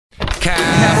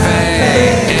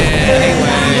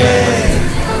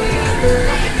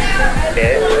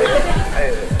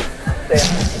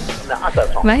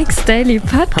Mike's Daily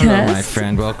Podcast. Hello, my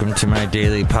friend. Welcome to my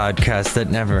daily podcast that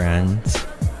never ends.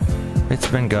 It's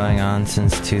been going on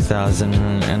since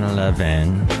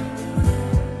 2011.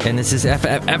 And this is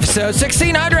episode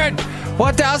 1600!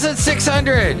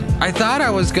 1600! I thought I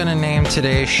was going to name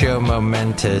today's show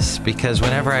Momentous because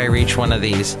whenever I reach one of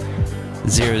these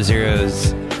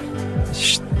 00's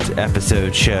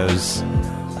episode shows,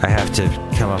 I have to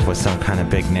come up with some kind of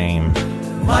big name.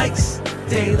 Mike's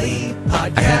Daily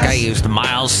Podcast. I think I used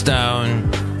Milestone.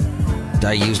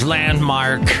 I used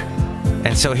Landmark.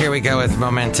 And so here we go with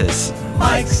Momentous.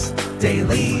 Mike's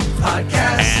Daily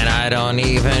Podcast. And I don't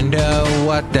even know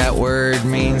what that word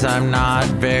means. I'm not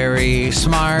very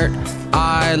smart.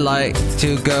 I like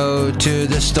to go to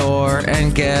the store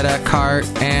and get a cart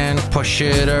and push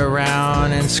it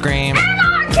around and scream.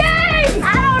 Anarchy!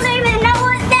 I don't even know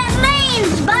what that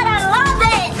means, but I love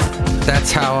it.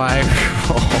 That's how I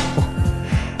roll.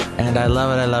 And I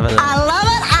love it, I love it. I love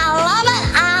it, I love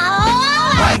it, I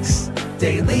love it. Mike's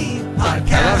Daily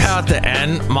Podcast. I love how at the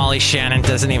end, Molly Shannon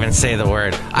doesn't even say the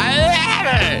word. I love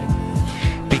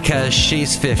it! Because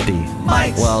she's 50.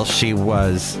 Mike's Well, she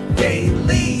was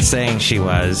Daily saying she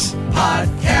was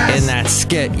Podcast. in that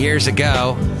skit years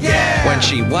ago. Yeah! When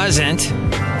she wasn't,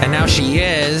 and now she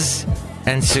is,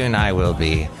 and soon I will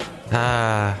be.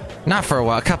 Not for a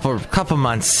while, couple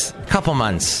months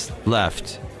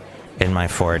left in my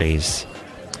 40s.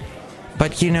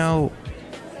 But you know,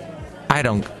 I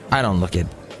don't look at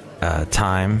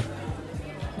time.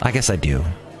 I guess I do.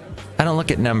 I don't look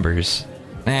at numbers.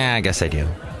 I guess I do.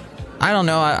 I don't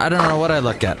know. I don't know what I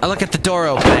look at. I look at the door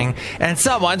opening, and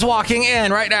someone's walking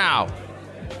in right now.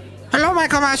 Hello, my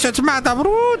commercial. It's Madame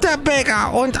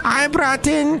Rutabaga, and I brought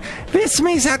in with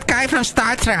me that guy from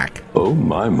Star Trek. Oh,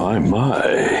 my.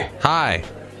 Hi.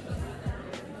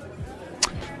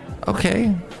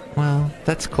 Okay. Well,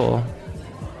 that's cool.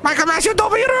 My commercial,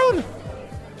 don't be rude.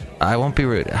 I won't be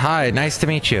rude. Hi, nice to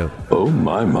meet you. Oh,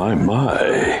 my.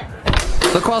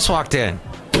 Look who else walked in.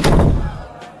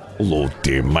 Hello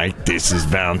there, Mike. This is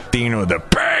Valentino, the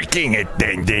parking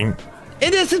attendant.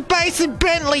 And this is Bison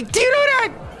Bentley. Do you know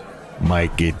that?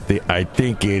 Mike, I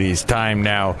think it is time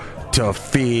now to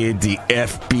feed the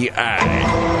FBI.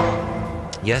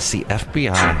 Yes, the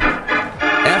FBI.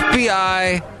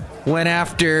 FBI went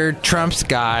after Trump's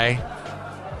guy,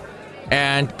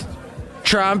 and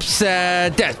Trump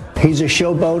said that he's a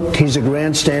showboat, he's a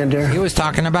grandstander. he was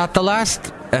talking about the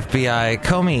last FBI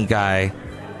Comey guy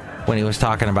when he was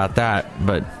talking about that.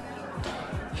 But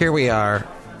here we are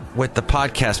with the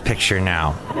podcast picture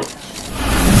now.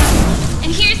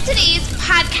 And here's today's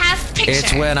podcast picture.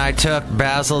 It's when I took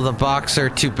Basil the boxer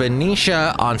to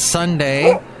Benicia on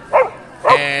Sunday,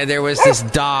 and there was this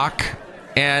dock,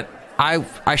 and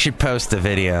I should post the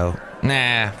video.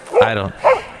 Nah, I don't.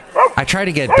 I tried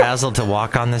to get Basil to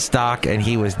walk on this dock, and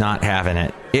he was not having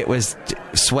it. It was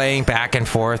swaying back and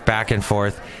forth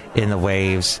in the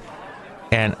waves.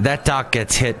 And that dock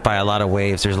gets hit by a lot of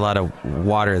waves. There's a lot of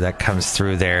water that comes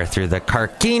through there, through the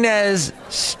Carquinez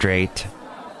Strait.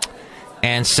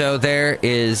 And so there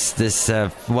is this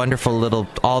wonderful little,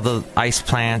 all the ice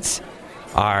plants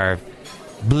are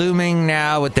blooming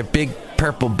now with their big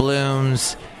purple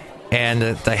blooms. And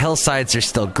the hillsides are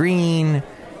still green.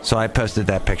 So I posted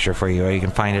that picture for you. Or you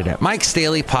can find it at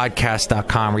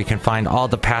mikesdailypodcast.com, where you can find all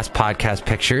the past podcast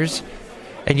pictures.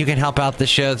 And you can help out the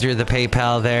show through the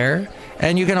PayPal there.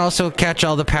 And you can also catch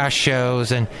all the past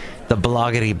shows and the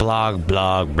bloggity blog.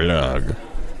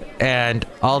 And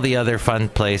all the other fun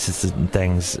places and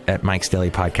things at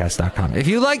mikesdailypodcast.com. If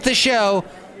you like the show,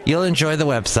 you'll enjoy the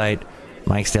website,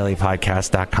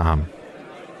 mikesdailypodcast.com.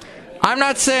 I'm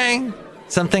not saying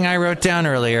something I wrote down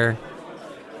earlier.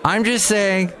 I'm just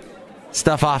saying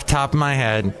stuff off the top of my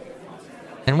head.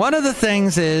 And one of the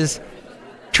things is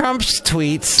Trump's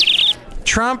tweets.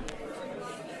 Trump,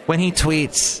 when he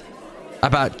tweets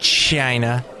about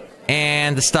China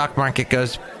and the stock market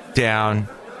goes down.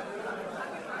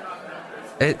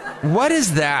 What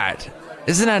is that?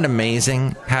 Isn't that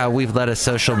amazing how we've let a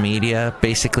social media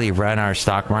basically run our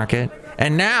stock market?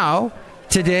 And now,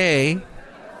 today,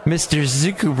 Mr.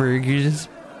 Zuckerberg is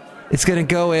going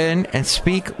to go in and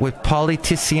speak with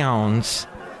politicians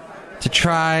to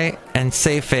try and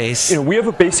save face. You know, we have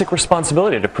a basic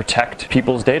responsibility to protect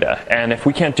people's data. And if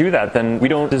we can't do that, then we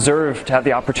don't deserve to have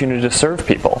the opportunity to serve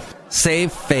people.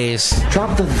 Save face.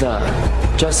 Drop the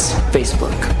just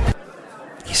Facebook.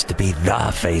 Used to be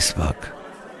the Facebook.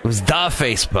 It was the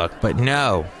Facebook, but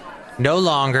no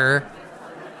longer.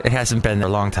 It hasn't been there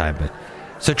a long time. But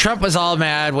so Trump was all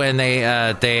mad when they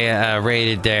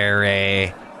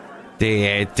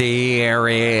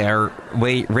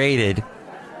raided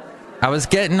I was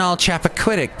getting all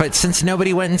Chappaquiddick, but since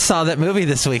nobody went and saw that movie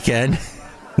this weekend,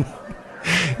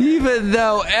 even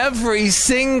though every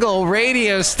single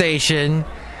radio station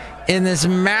in this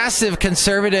massive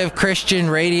conservative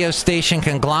Christian radio station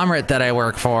conglomerate that I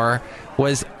work for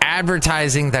was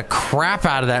advertising the crap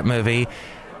out of that movie,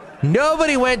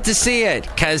 nobody went to see it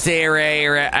because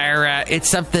it's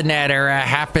something that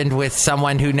happened with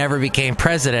someone who never became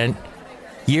president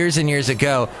years and years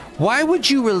ago. Why would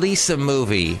you release a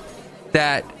movie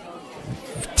that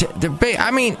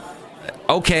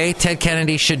okay, Ted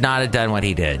Kennedy should not have done what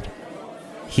he did.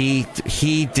 He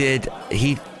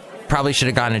probably should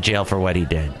have gone to jail for what he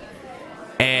did.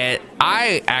 And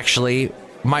I actually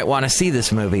might want to see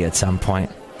this movie at some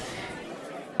point.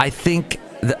 I think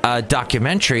a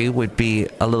documentary would be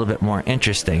a little bit more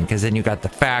interesting because then you got the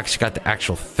facts, you got the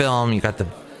actual film, you got the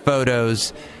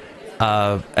photos.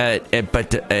 But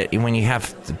when you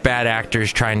have bad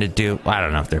actors trying to do, I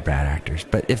don't know if they're bad actors,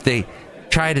 but if they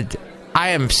try to,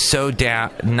 I am so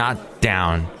down, not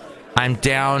down. I'm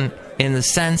down in the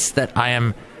sense that I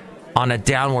am on a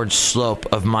downward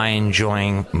slope of my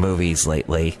enjoying movies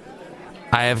lately.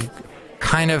 I have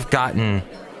kind of gotten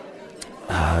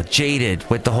jaded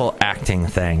with the whole acting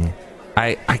thing.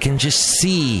 I can just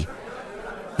see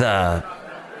the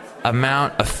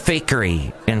amount of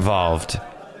fakery involved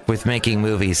with making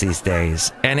movies these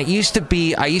days. And I used to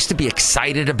be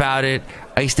excited about it.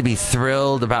 I used to be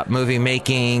thrilled about movie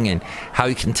making and how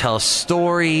you can tell a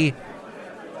story.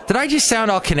 Did I just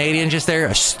sound all Canadian just there?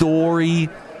 A story?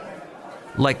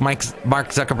 Like Mark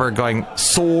Zuckerberg going,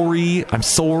 sorry, I'm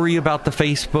sorry about the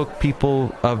Facebook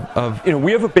people of...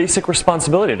 we have a basic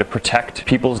responsibility to protect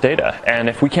people's data. And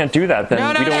if we can't do that, then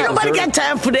we don't... Nobody got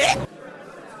time for that.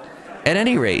 At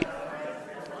any rate,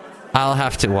 I'll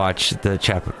have to watch the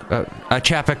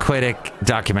Chappaquiddick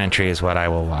documentary is what I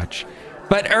will watch.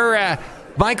 But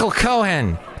Michael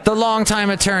Cohen, the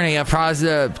longtime attorney of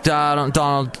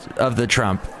Donald of the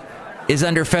Trump, is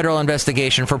under federal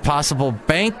investigation for possible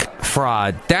bank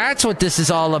fraud. That's what this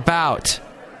is all about.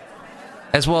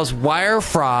 As well as wire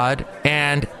fraud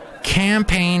and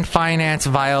campaign finance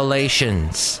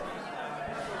violations.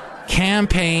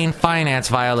 Campaign finance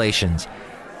violations.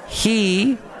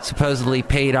 He supposedly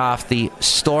paid off the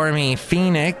Stormy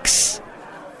Phoenix,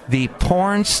 the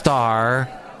porn star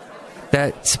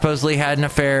that supposedly had an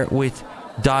affair with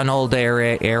Donald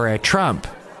era Trump.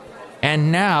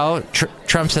 And now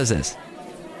Trump says this.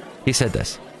 He said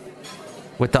this.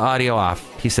 With the audio off,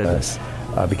 he said this.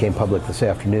 Became public this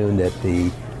afternoon that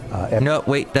the... no,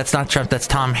 wait, that's not Trump. That's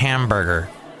Tom Hamburger.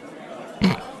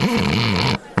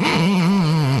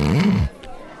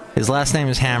 His last name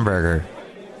is Hamburger.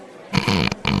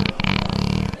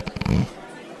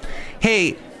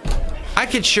 Hey, I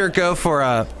could sure go for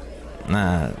a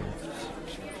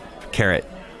carrot.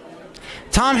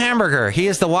 Tom Hamburger, he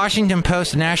is the Washington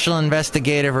Post national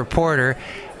investigative reporter,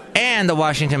 and the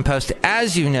Washington Post,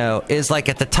 as you know, is like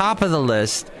at the top of the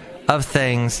list of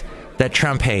things that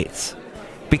Trump hates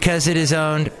because it is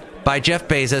owned by Jeff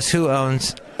Bezos, who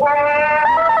owns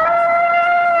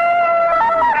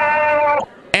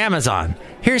Amazon.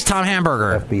 Here's Tom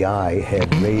Hamburger. FBI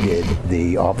had raided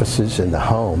the offices and the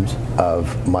homes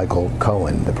of Michael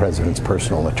Cohen, the president's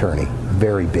personal attorney.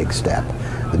 Very big step.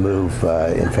 The move,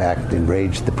 in fact,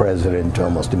 enraged the president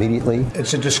almost immediately.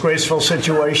 It's a disgraceful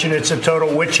situation. It's a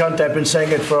total witch hunt. I've been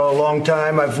saying it for a long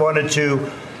time. I've wanted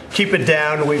to keep it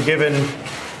down. We've given,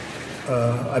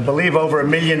 I believe, over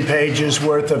 1 million pages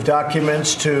worth of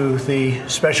documents to the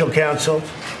special counsel.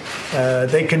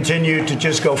 They continue to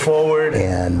just go forward.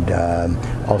 And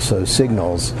also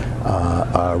signals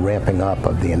are ramping up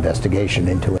of the investigation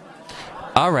into it.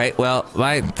 All right. Well,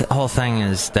 my whole thing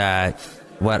is that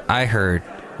what I heard,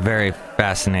 very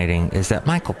fascinating, is that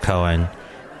Michael Cohen,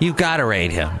 you got to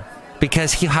raid him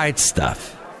because he hides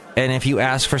stuff. And if you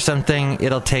ask for something,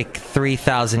 it'll take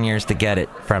 3,000 years to get it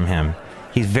from him.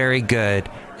 He's very good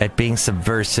at being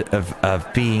subversive,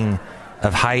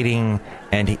 of hiding,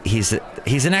 and he's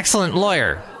an excellent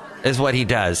lawyer, is what he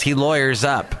does. He lawyers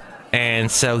up,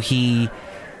 and so I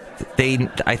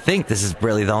think this is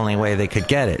really the only way they could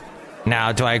get it.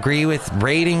 Now, do I agree with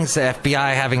ratings, the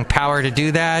FBI having power to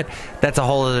do that? That's a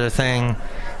whole other thing,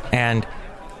 and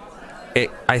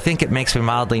I think it makes me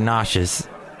mildly nauseous,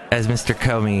 as Mr.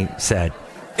 Comey said.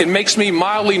 It makes me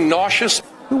mildly nauseous.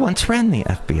 Who once ran the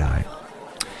FBI?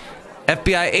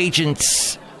 FBI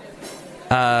agents,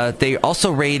 they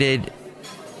also raided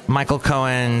Michael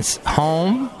Cohen's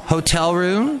home, hotel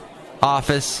room,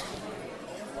 office.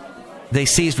 They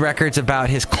seized records about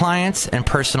his clients and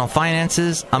personal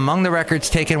finances. Among the records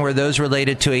taken were those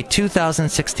related to a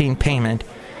 2016 payment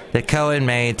that Cohen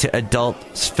made to adult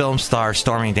film star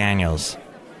Stormy Daniels,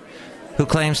 who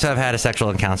claims to have had a sexual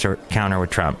encounter with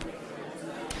Trump.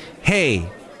 Hey,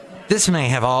 this may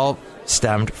have all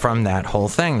stemmed from that whole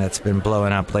thing that's been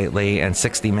blowing up lately, and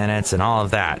 60 Minutes and all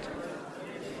of that.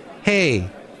 Hey,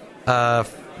 so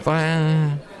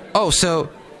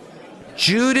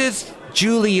Judith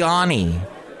Giuliani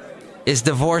is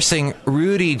divorcing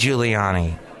Rudy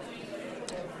Giuliani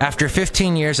after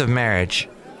 15 years of marriage.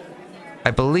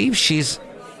 I believe she is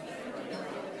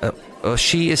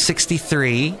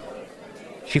 63.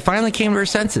 She finally came to her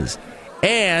senses.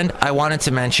 And I wanted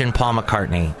to mention Paul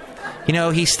McCartney. You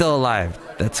know, he's still alive.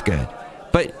 That's good.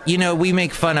 But, you know, we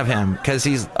make fun of him because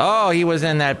he was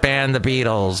in that band, the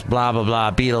Beatles, blah, blah,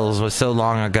 blah. Beatles was so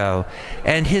long ago.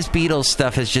 And his Beatles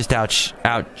stuff has just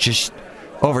just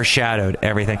overshadowed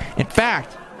everything. In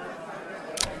fact,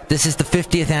 this is the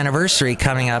 50th anniversary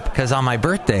coming up because on my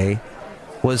birthday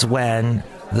was when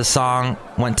the song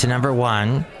went to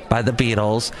 #1 by the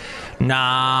Beatles.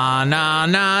 Na, na,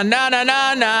 na, na, na,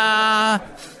 na, na.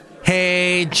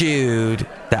 Hey Jude.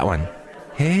 That one.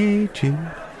 Hey Jude.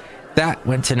 That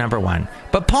went to #1.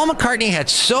 But Paul McCartney had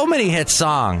so many hit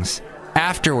songs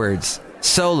afterwards,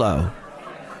 solo.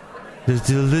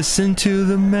 To listen to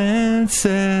the man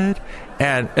said,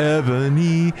 and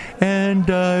ebony and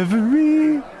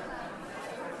ivory.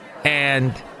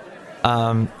 And,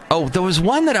 there was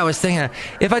one that I was thinking of.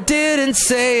 If I didn't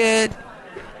say it,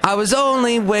 I was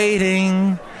only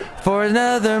waiting for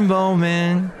another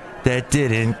moment that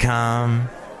didn't come.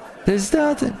 There's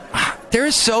nothing.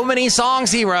 There's so many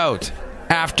songs he wrote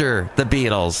after the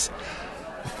Beatles.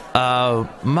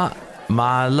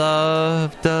 My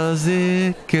love does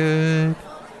it good.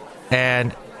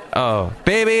 And,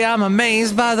 baby, I'm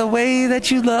amazed by the way that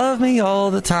you love me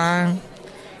all the time.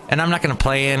 And I'm not going to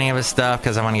play any of his stuff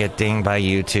because I want to get dinged by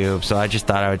YouTube. So I just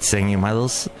thought I would sing you my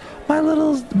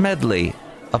little medley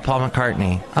of Paul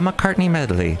McCartney. A McCartney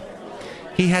medley.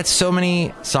 He had so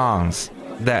many songs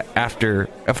that after,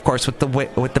 of course, with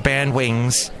the band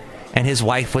Wings, and his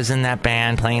wife was in that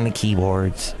band playing the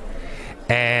keyboards.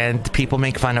 And people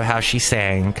make fun of how she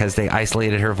sang because they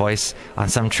isolated her voice on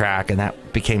some track, and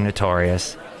that became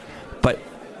notorious. But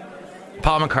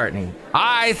Paul McCartney,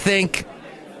 I think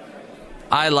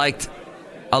I liked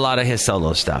a lot of his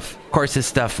solo stuff. Of course, his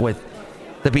stuff with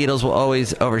the Beatles will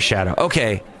always overshadow.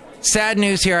 Okay, sad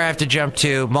news here I have to jump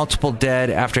to. Multiple dead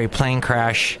after a plane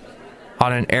crash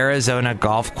on an Arizona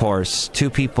golf course. 2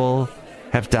 people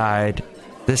have died.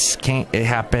 It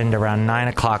happened around 9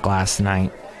 o'clock last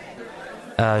night,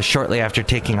 shortly after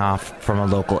taking off from a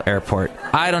local airport.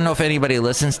 I don't know if anybody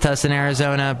listens to us in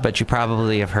Arizona, but you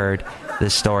probably have heard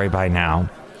this story by now.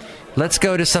 Let's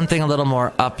go to something a little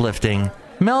more uplifting.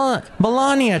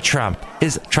 Melania Trump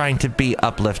is trying to be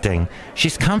uplifting.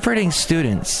 She's comforting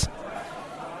students.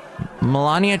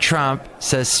 Melania Trump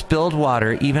says spilled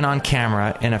water, even on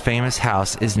camera, in a famous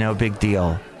house is no big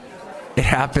deal. It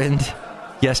happened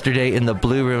yesterday in the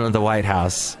Blue Room of the White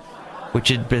House, which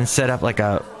had been set up like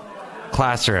a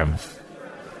classroom.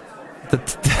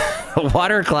 The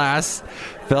water glass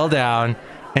fell down,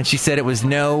 and she said it was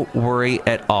no worry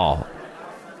at all.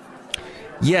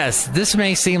 Yes, this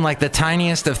may seem like the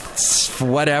tiniest of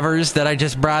whatevers that I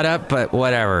just brought up, but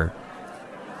whatever.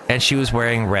 And she was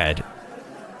wearing red.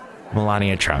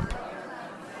 Melania Trump.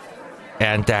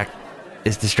 And that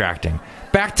is distracting.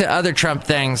 Back to other Trump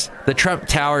things. The Trump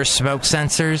Tower smoke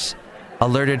sensors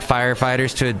alerted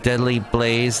firefighters to a deadly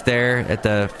blaze there at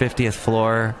the 50th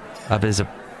floor of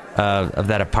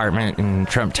that apartment in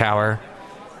Trump Tower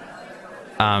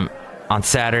on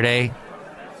Saturday.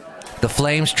 The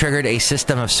flames triggered a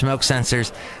system of smoke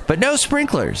sensors, but no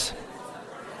sprinklers.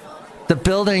 The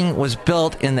building was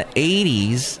built in the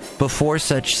 80s before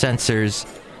such sensors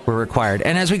were required.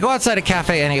 And as we go outside of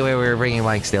Café Anyway, we were bringing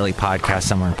Mike's Daily Podcast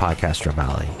somewhere in Podcastro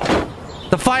Valley.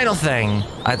 The final thing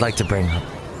I'd like to bring up.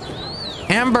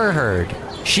 Amber Heard.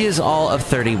 She is all of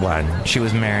 31. She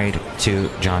was married to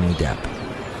Johnny Depp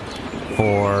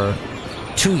for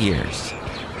 2 years.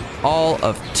 All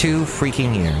of 2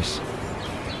 freaking years.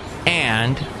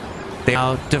 And they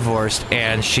now divorced,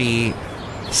 and she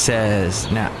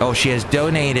says now, she has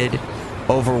donated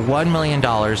over $1 million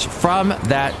from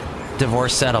that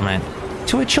divorce settlement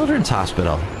to a children's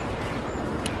hospital.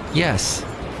 Yes,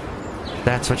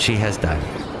 that's what she has done.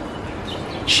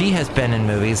 She has been in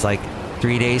movies like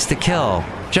 3 Days to Kill,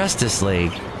 Justice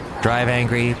League, Drive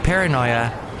Angry,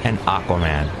 Paranoia, and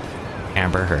Aquaman.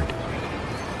 Amber Heard.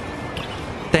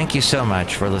 Thank you so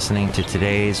much for listening to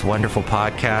today's wonderful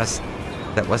podcast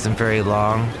that wasn't very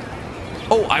long.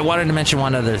 Oh, I wanted to mention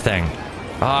one other thing.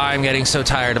 Oh, I'm getting so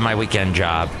tired of my weekend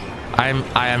job.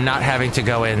 I am not having to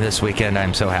go in this weekend.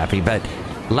 I'm so happy. But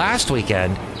last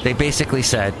weekend, they basically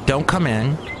said, don't come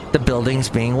in. The building's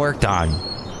being worked on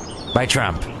by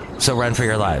Trump. So run for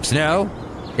your lives. No,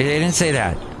 they didn't say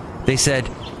that. They said,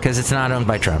 because it's not owned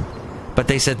by Trump. But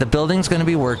they said the building's going to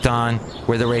be worked on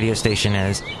where the radio station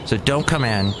is. So don't come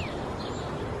in.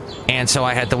 And so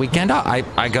I had the weekend off.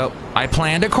 I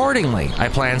planned accordingly. I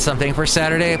planned something for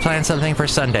Saturday. I planned something for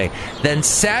Sunday. Then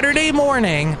Saturday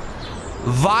morning,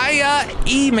 via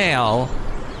email,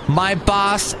 my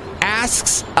boss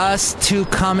asks us to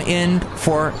come in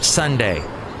for Sunday.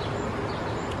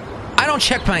 I don't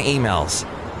check my emails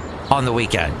on the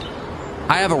weekend.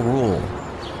 I have a rule.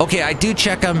 Okay, I do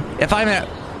check them. If I'm at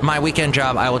my weekend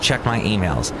job, I will check my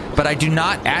emails. But I do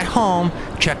not, at home,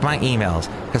 check my emails.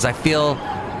 Because I feel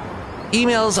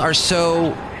emails are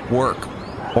so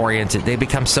work-oriented. They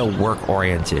become so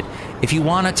work-oriented. If you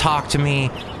want to talk to me,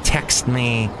 text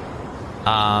me.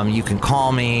 You can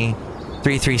call me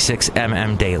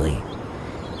 336MM daily.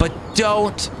 But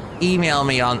don't email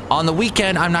me on the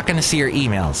weekend. I'm not going to see your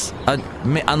emails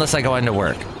unless I go into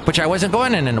work, which I wasn't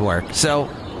going into work. So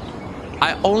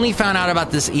I only found out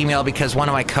about this email because one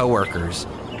of my coworkers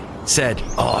said,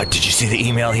 "Oh, did you see the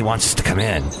email? He wants us to come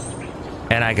in."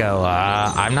 And I go,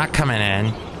 "I'm not coming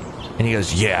in." And he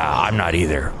goes, "Yeah, I'm not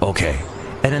either." Okay.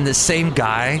 And then the same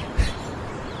guy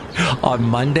on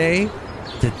Monday,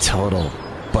 the total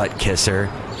butt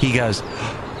kisser, he goes,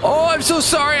 "Oh, I'm so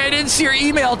sorry. I didn't see your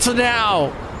email till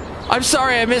now. I'm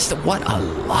sorry I missed it." What a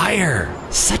liar.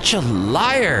 Such a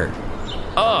liar.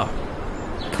 Ugh.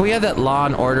 Can we have that Law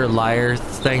and Order liar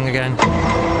thing again?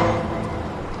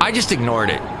 I just ignored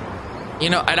it. You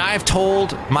know, and I've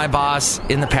told my boss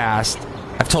in the past,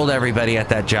 I've told everybody at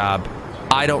that job,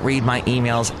 I don't read my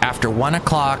emails after 1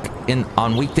 o'clock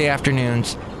on weekday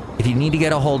afternoons. If you need to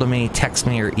get a hold of me, text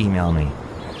me or email me.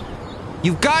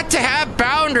 You've got to have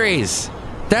boundaries.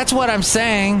 That's what I'm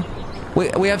saying.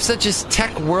 We have such a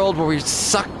tech world where we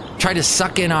try to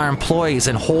suck in our employees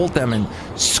and hold them and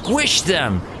squish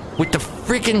them with the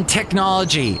freaking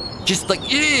technology. Just like,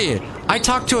 ew. I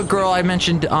talked to a girl I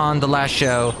mentioned on the last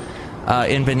show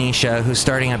in Benicia who's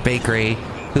starting a bakery,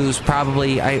 who's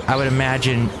probably, I would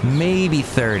imagine, maybe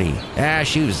 30.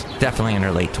 She was definitely in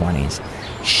her late 20s.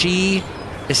 She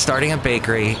is starting a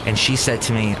bakery, and she said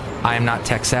to me, I am not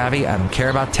tech savvy. I don't care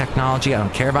about technology. I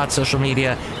don't care about social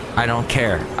media. I don't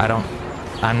care.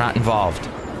 I'm not involved.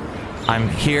 I'm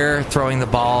here throwing the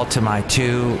ball to my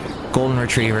 2 golden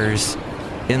retrievers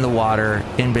in the water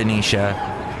in Benicia.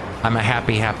 I'm a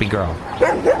happy, happy girl.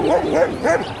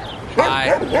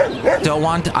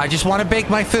 I just want to bake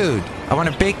my food. I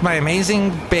want to bake my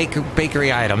amazing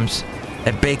bakery items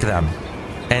and bake them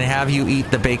and have you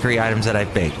eat the bakery items that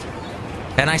I've baked.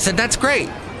 And I said, that's great.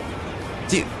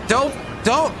 Don't,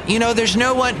 you know, there's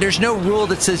no rule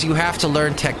that says you have to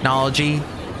learn technology.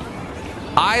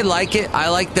 I like it. I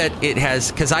like that it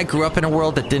has, because I grew up in a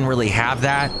world that didn't really have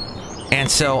that. And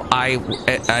so I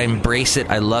embrace it.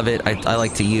 I love it. I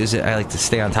like to use it. I like to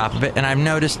stay on top of it. And I've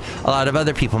noticed a lot of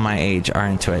other people my age are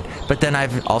into it. But then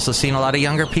I've also seen a lot of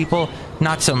younger people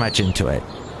not so much into it.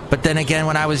 But then again,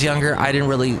 when I was younger, I didn't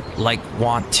really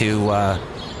want to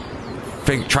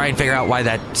try and figure out why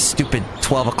that stupid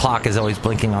 12 o'clock is always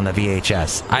blinking on the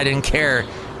VHS. I didn't care.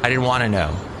 I didn't want to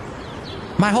know.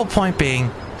 My whole point being,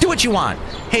 do what you want.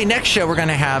 Hey, next show we're going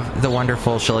to have the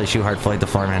wonderful Shirley Schuhart, Floyd the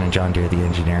Floorman, and John Deere the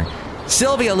Engineer.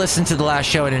 Sylvia listened to the last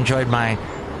show and enjoyed my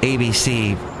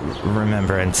ABC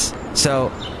remembrance.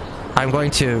 So I'm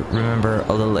going to remember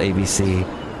a little ABC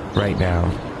right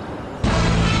now.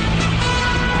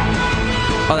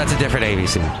 Oh, that's a different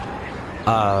ABC.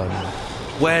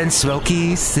 When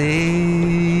Smokey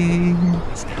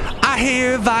sings, I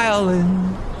hear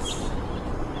violins.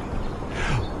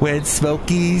 When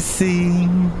Smokey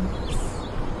sings,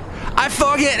 I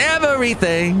forget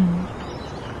everything.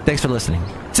 Thanks for listening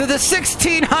to the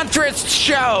 1600th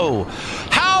show.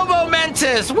 How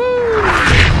momentous! Woo!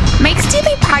 Mike's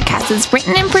Daily Podcast is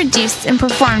written and produced and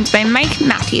performed by Mike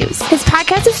Matthews. His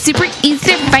podcast is super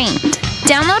easy to find.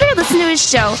 Download or listen to his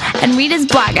show and read his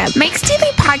blog at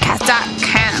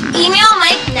mikesdailypodcast.com. Email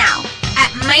Mike now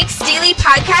at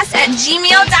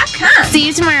mikesdailypodcast@gmail.com. See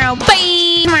you tomorrow.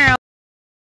 Bye! Tomorrow.